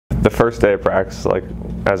first day of practice, like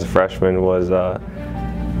as a freshman, was,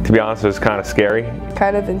 to be honest, it was kind of scary.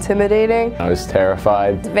 Kind of intimidating. I was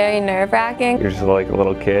terrified. It's very nerve-wracking. You're just like a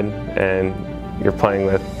little kid and you're playing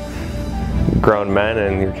with grown men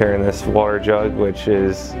and you're carrying this water jug, which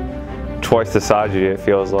is twice the size of you, it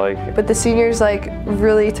feels like. But the seniors like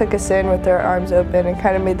really took us in with their arms open and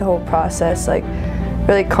kind of made the whole process like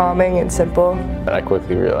really calming and simple. I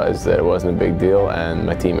quickly realized that it wasn't a big deal, and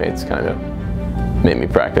my teammates kind of made me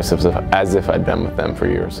practice as if I'd been with them for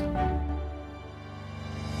years.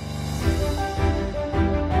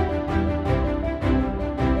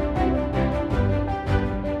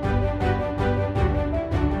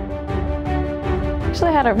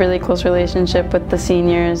 I had a really close relationship with the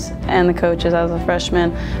seniors and the coaches as a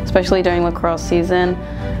freshman, especially during lacrosse season.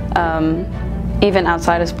 Even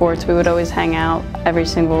outside of sports, we would always hang out every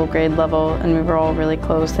single grade level, and we were all really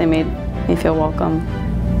close. They made me feel welcome.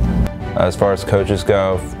 As far as coaches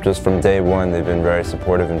go, just from day one, they've been very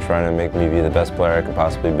supportive in trying to make me be the best player I could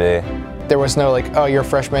possibly be. There was no like, oh, you're a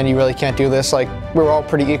freshman, you really can't do this. Like, we were all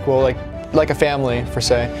pretty equal, like a family, per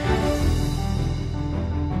se.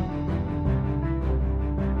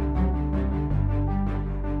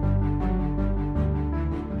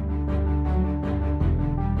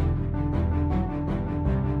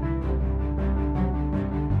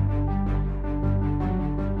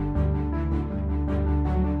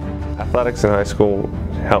 Athletics in high school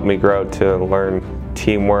helped me grow to learn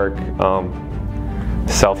teamwork,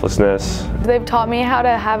 selflessness. They've taught me how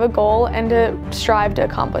to have a goal and to strive to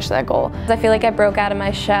accomplish that goal. I feel like I broke out of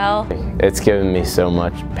my shell. It's given me so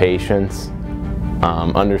much patience,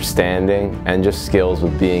 understanding, and just skills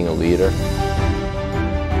with being a leader.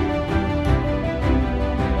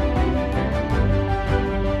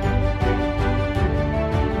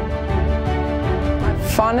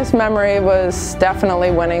 Fondest memory was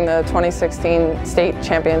definitely winning the 2016 state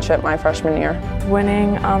championship my freshman year.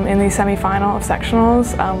 Winning in the semifinal of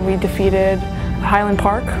sectionals, we defeated Highland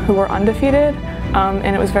Park, who were undefeated,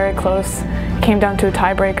 and it was very close. It came down to a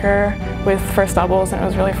tiebreaker with first doubles, and it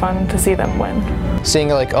was really fun to see them win. Seeing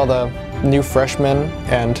like all the new freshmen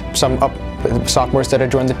and some sophomores that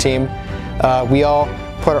had joined the team, we all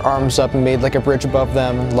put our arms up and made like a bridge above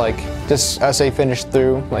them, like just as they finished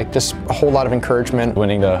through, like just a whole lot of encouragement.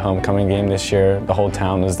 Winning the homecoming game this year, the whole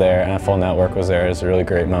town was there, NFL Network was there. It was a really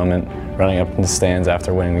great moment, running up in the stands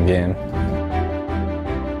after winning the game.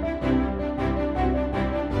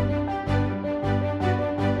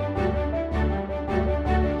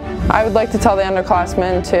 I would like to tell the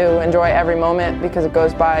underclassmen to enjoy every moment because it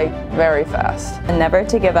goes by very fast. And never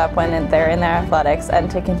to give up when they're in their athletics, and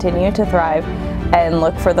to continue to thrive and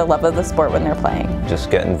look for the love of the sport when they're playing. Just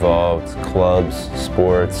get involved, clubs,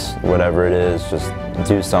 sports, whatever it is, just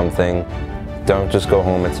do something. Don't just go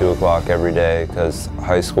home at 2 o'clock every day, because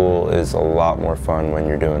high school is a lot more fun when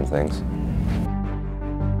you're doing things.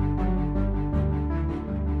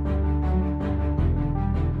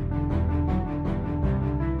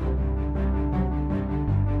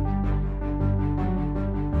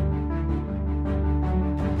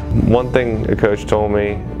 One thing a coach told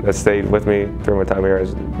me that stayed with me through my time here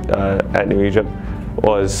at New Egypt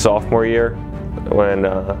was sophomore year, when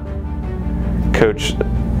Coach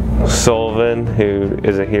Sullivan, who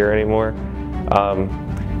isn't here anymore,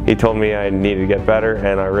 he told me I needed to get better,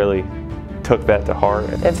 and I really took that to heart.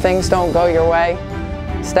 If things don't go your way,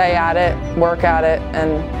 stay at it, work at it,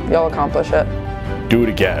 and you'll accomplish it. Do it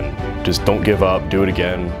again. Just don't give up, do it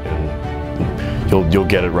again, and you'll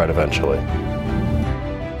get it right eventually.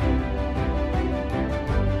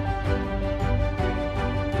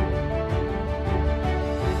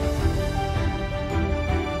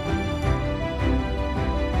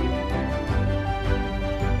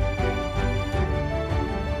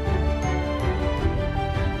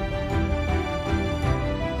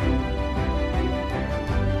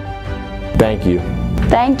 Thank you.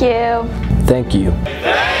 Thank you. Thank you.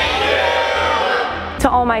 To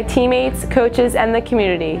all my teammates, coaches, and the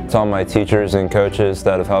community. To all my teachers and coaches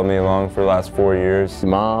that have helped me along for the last 4 years.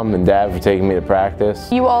 Mom and Dad for taking me to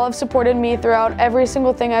practice. You all have supported me throughout every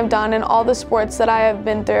single thing I've done and all the sports that I have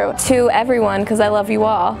been through. To everyone, because I love you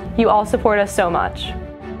all. You all support us so much.